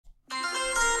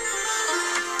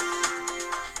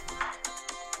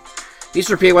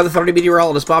Eastern PA Weather Authority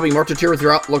meteorologist Bobby Martin here with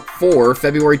your outlook for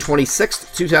February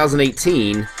 26th,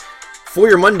 2018. For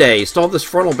your Monday, still have this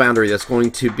frontal boundary that's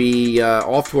going to be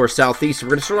off to our southeast. We're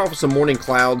going to start off with some morning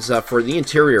clouds. For the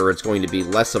interior, it's going to be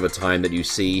less of a time that you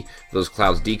see those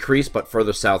clouds decrease, but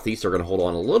further southeast, they're going to hold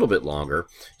on a little bit longer.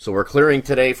 So we're clearing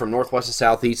today from northwest to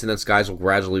southeast, and then skies will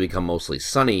gradually become mostly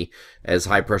sunny as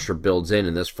high pressure builds in,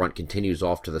 and this front continues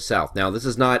off to the south. Now, this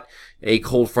is not a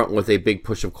cold front with a big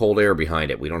push of cold air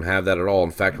behind it. We don't have that at all.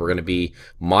 In fact, we're going to be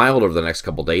mild over the next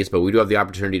couple days, but we do have the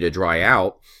opportunity to dry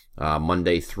out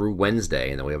Monday through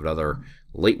Wednesday, and then we have another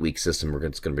late week system.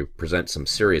 It's going to present some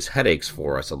serious headaches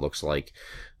for us, it looks like,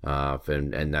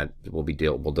 and that we'll be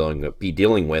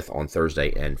dealing with on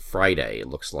Thursday and Friday, it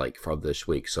looks like, from this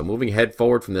week. So moving ahead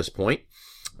forward from this point,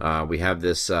 we have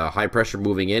this high pressure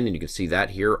moving in, and you can see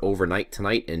that here overnight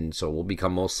tonight, and so we'll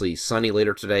become mostly sunny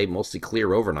later today, mostly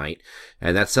clear overnight,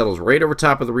 and that settles right over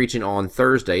top of the region on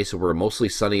Thursday. So we're mostly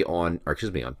sunny on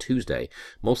Tuesday,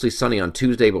 mostly sunny on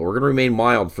Tuesday, but we're going to remain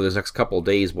mild for this next couple of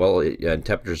days.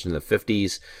 Temperatures in the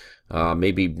 50s,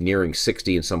 maybe nearing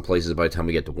 60 in some places by the time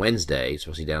we get to Wednesday,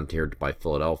 especially down here by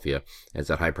Philadelphia, as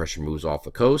that high pressure moves off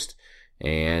the coast.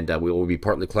 And we will be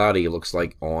partly cloudy, it looks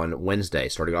like, on Wednesday.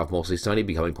 Starting off mostly sunny,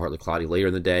 becoming partly cloudy later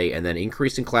in the day, and then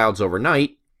increasing clouds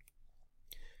overnight.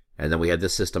 And then we have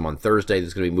this system on Thursday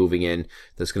that's going to be moving in,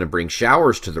 that's going to bring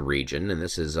showers to the region. And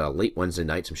this is late Wednesday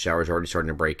night. Some showers are already starting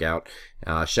to break out.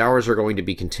 Showers are going to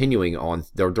be continuing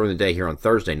during the day here on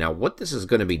Thursday. Now, what this is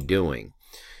going to be doing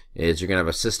is you're going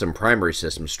to have a primary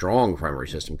system, strong primary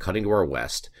system, cutting to our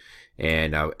west.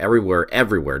 And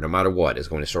everywhere, no matter what, is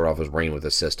going to start off as rain with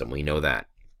this system. We know that.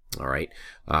 All right.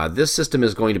 This system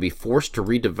is going to be forced to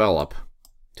redevelop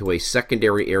to a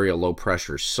secondary area low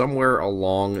pressure somewhere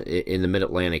along in the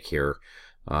mid-Atlantic here,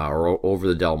 or over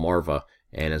the Delmarva,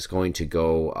 and it's going to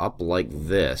go up like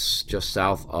this, just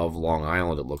south of Long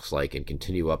Island, it looks like, and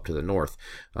continue up to the north.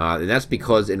 And that's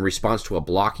because in response to a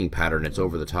blocking pattern that's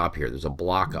over the top here. There's a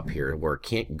block up here where it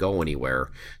can't go anywhere,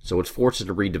 so it's forced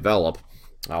to redevelop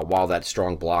while that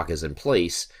strong block is in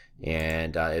place.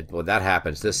 And when that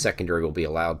happens, this secondary will be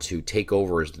allowed to take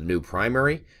over as the new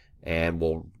primary and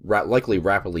will likely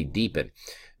rapidly deepen.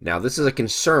 Now, this is a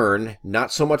concern,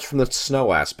 not so much from the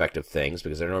snow aspect of things,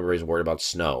 because I know everybody's worried about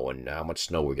snow and how much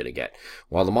snow we're going to get.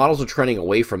 While the models are trending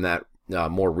away from that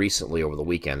more recently over the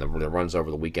weekend, the runs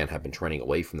over the weekend have been trending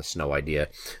away from the snow idea,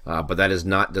 but that does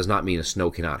not mean the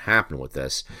snow cannot happen with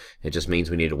this. It just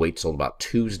means we need to wait till about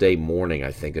Tuesday morning,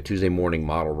 I think. A Tuesday morning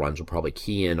model runs will probably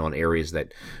key in on areas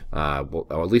that, or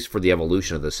at least for the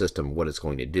evolution of the system, what it's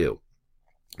going to do.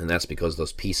 And that's because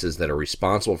those pieces that are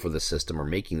responsible for the system or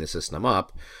making the system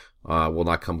up will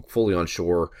not come fully on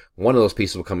shore. One of those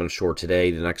pieces will come on shore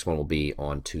today. The next one will be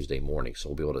on Tuesday morning. So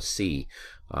we'll be able to see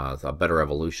a better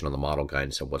evolution on the model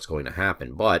guidance of what's going to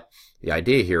happen. But the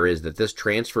idea here is that this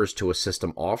transfers to a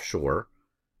system offshore,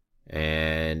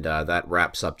 and that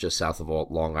wraps up just south of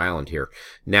Long Island here.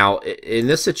 Now, in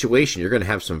this situation, you're going to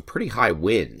have some pretty high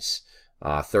winds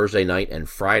Thursday night and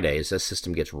Friday as this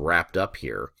system gets wrapped up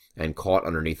here and caught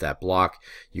underneath that block.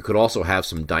 You could also have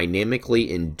some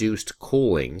dynamically induced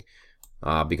cooling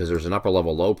because there's an upper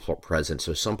level low present.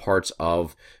 So some parts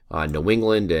of New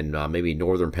England and maybe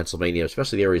northern Pennsylvania,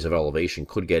 especially the areas of elevation,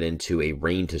 could get into a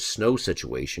rain to snow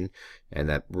situation, and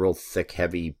that real thick,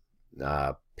 heavy,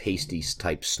 pasty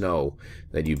type snow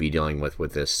that you'd be dealing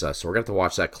with this. So we're going to have to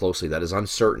watch that closely. That is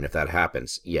uncertain if that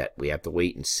happens yet. We have to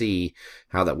wait and see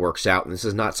how that works out. And this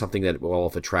is not something that, well,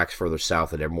 if it tracks further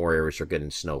south, that more areas are getting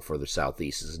snow further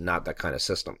southeast. This is not that kind of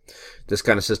system. This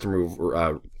kind of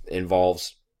system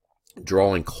involves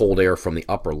drawing cold air from the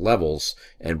upper levels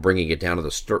and bringing it down to the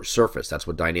surface. That's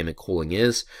what dynamic cooling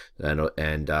is, and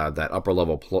that upper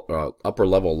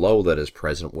level low that is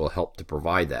present will help to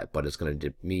provide that. But it's going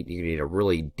to you need a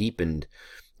really deepened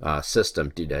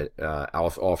system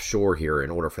offshore here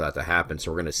in order for that to happen. So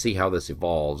we're going to see how this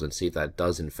evolves and see if that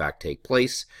does in fact take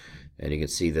place. And you can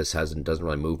see this doesn't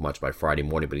really move much by Friday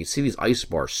morning, but you can see these ice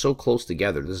bars so close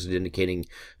together. This is indicating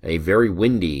a very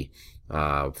windy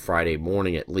Friday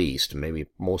morning, at least. Maybe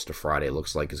most of Friday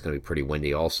looks like it's going to be pretty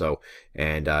windy also.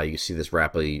 And you see this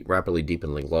rapidly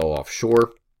deepening low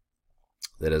offshore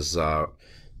that is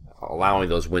allowing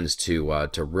those winds to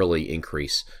really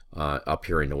increase up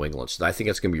here in New England. So I think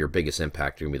that's going to be your biggest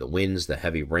impact. Going to be the winds, the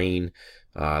heavy rain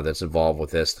that's involved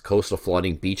with this, the coastal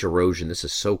flooding, beach erosion. This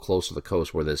is so close to the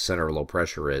coast where the center of low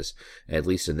pressure is, at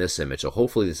least in this image. So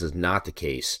hopefully this is not the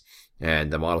case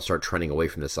and the models start trending away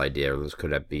from this idea. This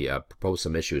could propose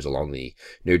some issues along the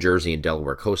New Jersey and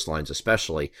Delaware coastlines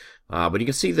especially. But you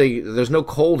can see there's no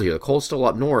cold here. The cold's still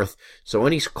up north, so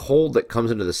any cold that comes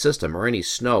into the system or any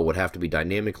snow would have to be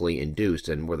dynamically induced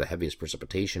and where the heaviest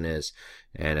precipitation is.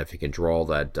 And if you can draw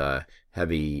that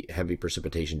heavy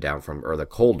precipitation down from, or the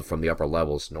cold from the upper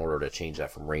levels in order to change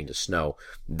that from rain to snow,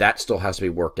 that still has to be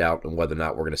worked out, and whether or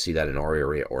not we're going to see that in our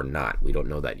area or not, we don't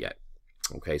know that yet.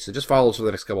 Okay, so just follow us for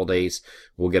the next couple of days.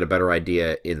 We'll get a better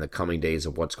idea in the coming days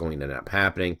of what's going to end up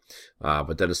happening.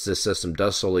 But then as this system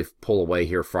does slowly pull away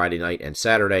here Friday night and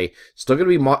Saturday, still going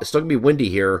to be windy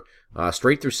here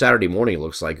straight through Saturday morning, it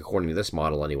looks like, according to this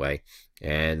model anyway.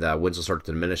 And winds will start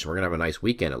to diminish, and we're going to have a nice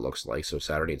weekend, it looks like. So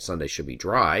Saturday and Sunday should be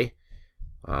dry,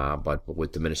 but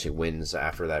with diminishing winds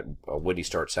after that windy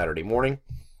start Saturday morning.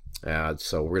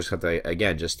 So we're just going to,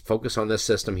 again, just focus on this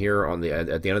system here at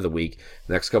the end of the week.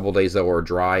 The next couple of days, though, are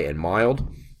dry and mild,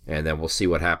 and then we'll see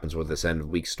what happens with this end of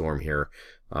week storm here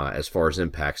as far as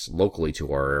impacts locally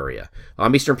to our area.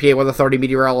 I'm Eastern PA Weather Authority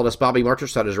meteorologist Bobby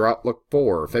Marchers. That is your outlook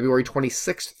for February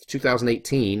 26th,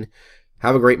 2018.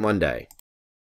 Have a great Monday.